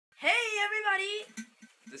everybody!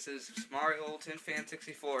 This is Mario Ultimate Fan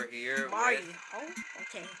 64 here. Mario. Oh,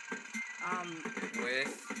 okay.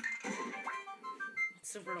 With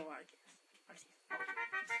Super Mario.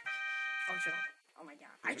 Oh, sure. Oh my god.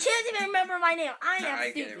 I can't even remember my name. I am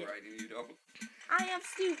I stupid. get it right and you don't. I am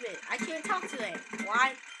stupid. I can't talk today.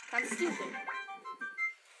 Why? I'm stupid.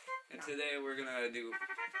 And today we're gonna do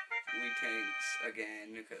Wii Tanks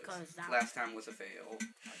again because last time was a fail. A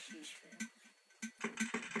huge fail.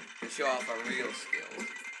 To show off our real skills.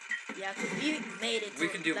 Yeah, because we made it to we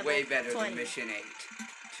can do way better 20. than Mission 8.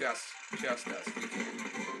 Trust us, we can.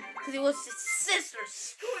 Because it was his sister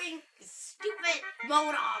screwing his stupid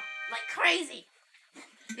mode off like crazy.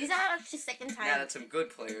 These are actually second time. Now that some good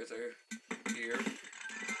players are here,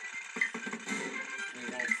 we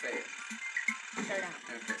won't fail. Turn out.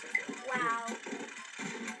 And of course I failed. Wow.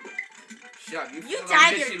 Shut up, you failed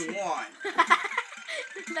died on Mission 1.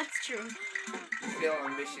 That's true. You failed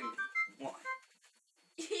on Mission 1.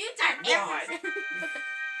 You died everything.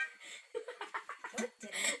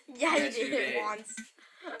 Yeah, Yes, you did it once.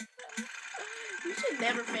 You should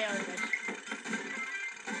never fail in this.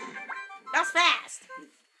 That was fast.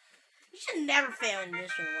 You should never fail in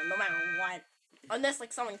Mission 1, no matter what. Unless,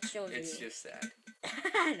 like, someone kills you. It's just that.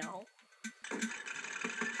 I know.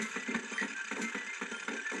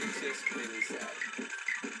 It's just really sad.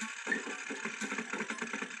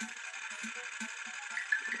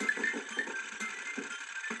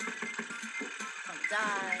 Come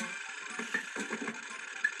die.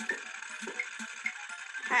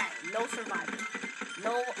 Hey, no surviving.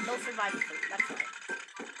 No surviving for you. That's right.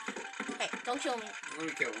 Hey, don't kill me. Let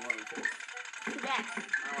me kill him. Too bad. I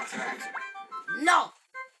want some action. No!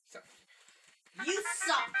 So, You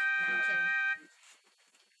suck! No, I'm kidding.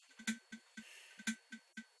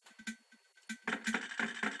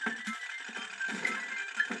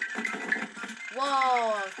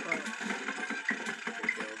 Whoa, that was close.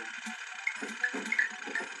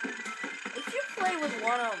 If you play with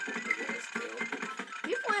one of... If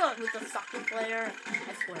you play with the sucking player,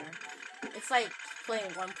 I swear. It's like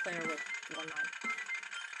playing one player with one line.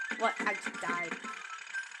 What? I just died.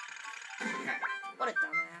 What a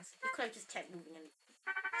dumbass. He could have just kept moving and...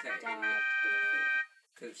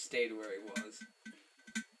 Could have stayed where he was.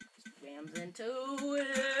 Rams into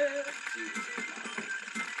it.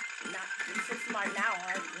 Not you're so smart now,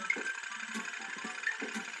 aren't you?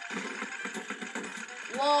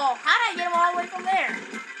 Whoa, how did I get him all the way from there?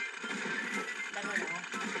 Never know.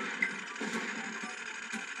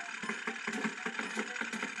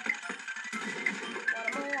 What a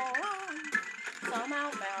moron. Somehow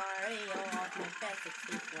Mario Ultimate Fan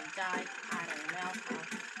 64 died. I don't know how.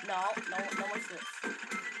 No more slips.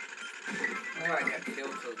 Oh, I got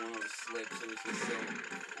killed because one of those slips. It was just so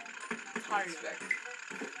unexpected.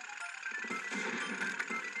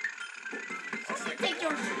 Take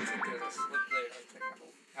your... There's a slip there. It's like,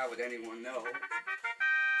 how would anyone know?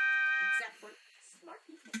 Except for smart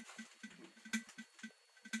people.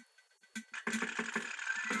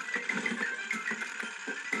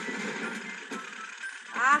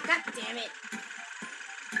 Ah, god damn it.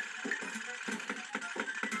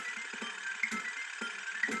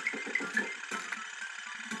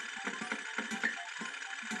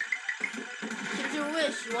 Here's your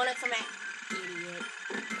wish. You wanted some action. Idiot.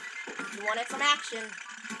 You wanted some action.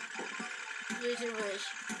 Here's your wish.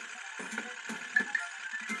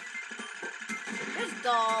 Just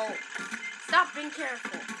go. Stop being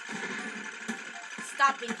careful.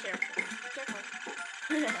 Stop being careful. Careful.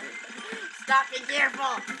 Stop being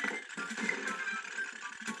careful.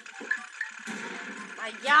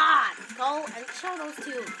 My god. Go and kill those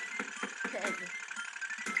two.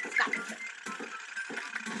 Stop being careful.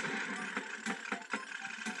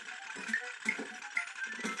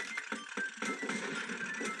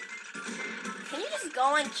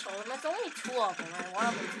 Go and kill them. There's only two of them, and one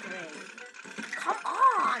of them's green. Come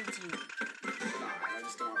on, dude. Nah, I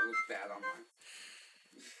just don't want to look bad on mine.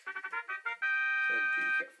 So be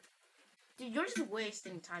careful. Dude, you're just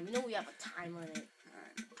wasting time. You know we have a time limit.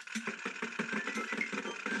 Alright.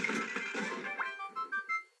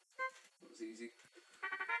 That was easy.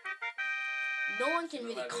 No one can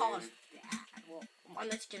really call us bad. Well,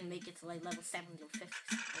 unless you can make it to like level 70 or 50.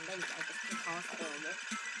 And then I guess you can call us horrible.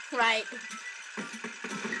 Right.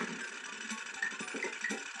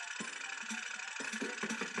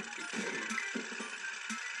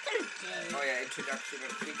 Oh yeah, introduction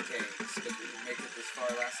of big tanks, because we didn't make it this far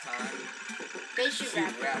last time. They shoot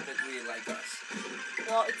rapidly like us.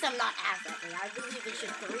 Well, except not as rapidly. I believe they shoot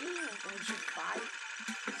 3, and we shoot 5.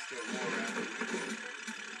 Still more rapidly.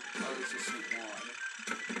 Oh, let's just shoot 1.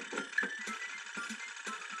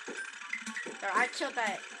 Or I killed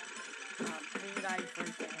that Green guy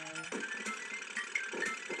first gang.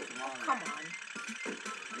 Come on. Come on.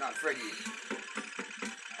 I'm not afraid of you.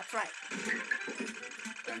 That's right.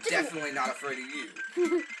 I'm definitely not afraid of you.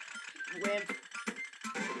 Wimp.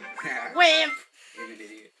 Wimp! You're an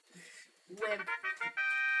idiot. Wimp.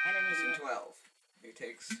 And an Mission idiot. 12. He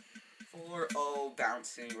takes 4-0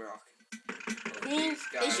 bouncing rock.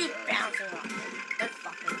 They shoot bouncing rockets. They're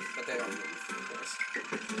fuckers. But they don't move, of course.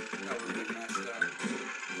 That would be messed up.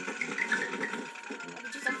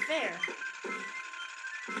 Which is unfair.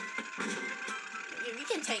 You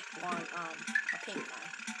can take one, a pink guy.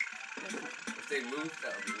 If they move,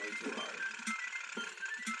 that would be way too hard.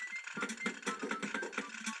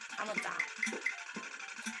 I'm gonna die.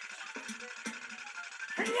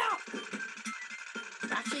 Hurry up!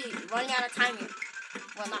 We're actually running out of time here.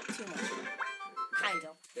 Well, not too much, but kind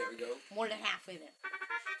of. There we go. More than halfway there.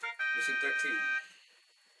 Mission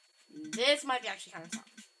 13. This might be actually kind of tough.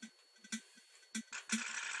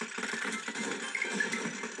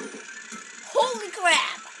 Holy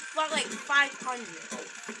crap! About like 500. Oh.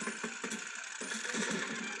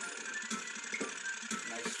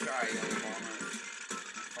 Nice try, Yellow Bomber.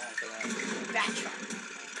 Falling for that. Bad try.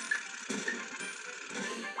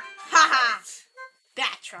 Haha!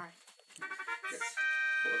 Bad try. That's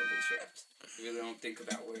horrible traps. You really don't think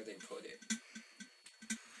about where they put it.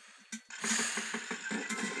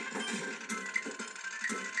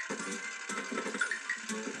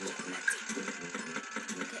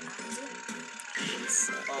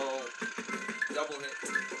 Oh, double hit.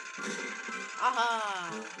 Aha!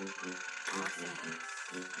 Awesome.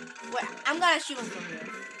 Wait, I'm gonna shoot him from here.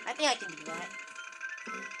 I think I can do that.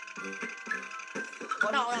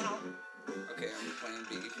 Oh, no. Okay, I'm playing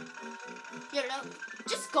B. Here, no.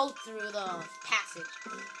 Just go through the passage.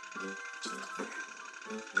 Just go.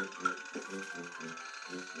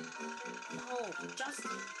 No, just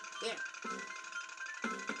here.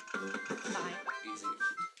 Bye.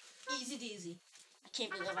 Easy deasy. I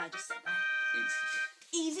can't believe I just said that.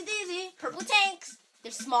 Easy deasy. Purple tanks.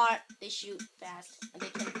 They're smart. They shoot fast, and they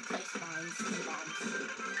can place mines and bombs.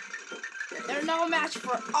 They're no match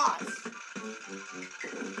for us.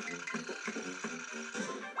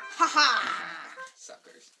 Haha!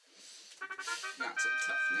 Suckers. Not so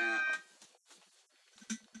tough now.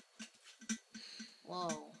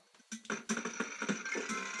 Whoa.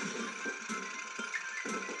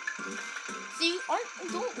 See,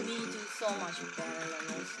 don't we do so much better than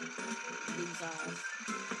these guys?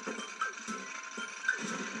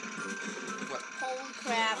 What? Holy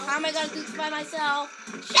crap, how am I gonna do this by myself?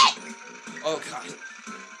 Shit! Oh god.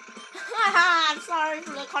 Haha, I'm sorry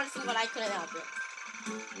for the cursing, but I couldn't help it.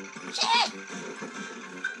 Shit!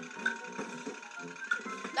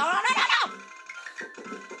 No!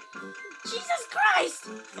 Jesus Christ!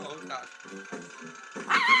 Oh god.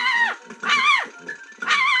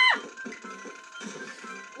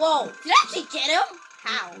 Whoa, did I actually get him?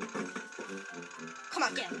 How? Come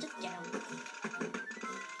on, get him, just get him.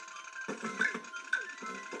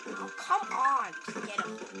 Oh, come on, just get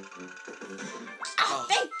him. Oh,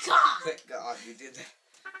 thank God! Thank God you did that.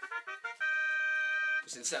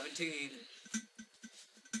 Mission 17.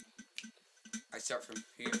 I start from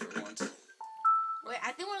here for once. Wait,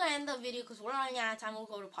 I think we're gonna end the video because we're running out of time. We'll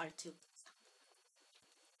go to part 2.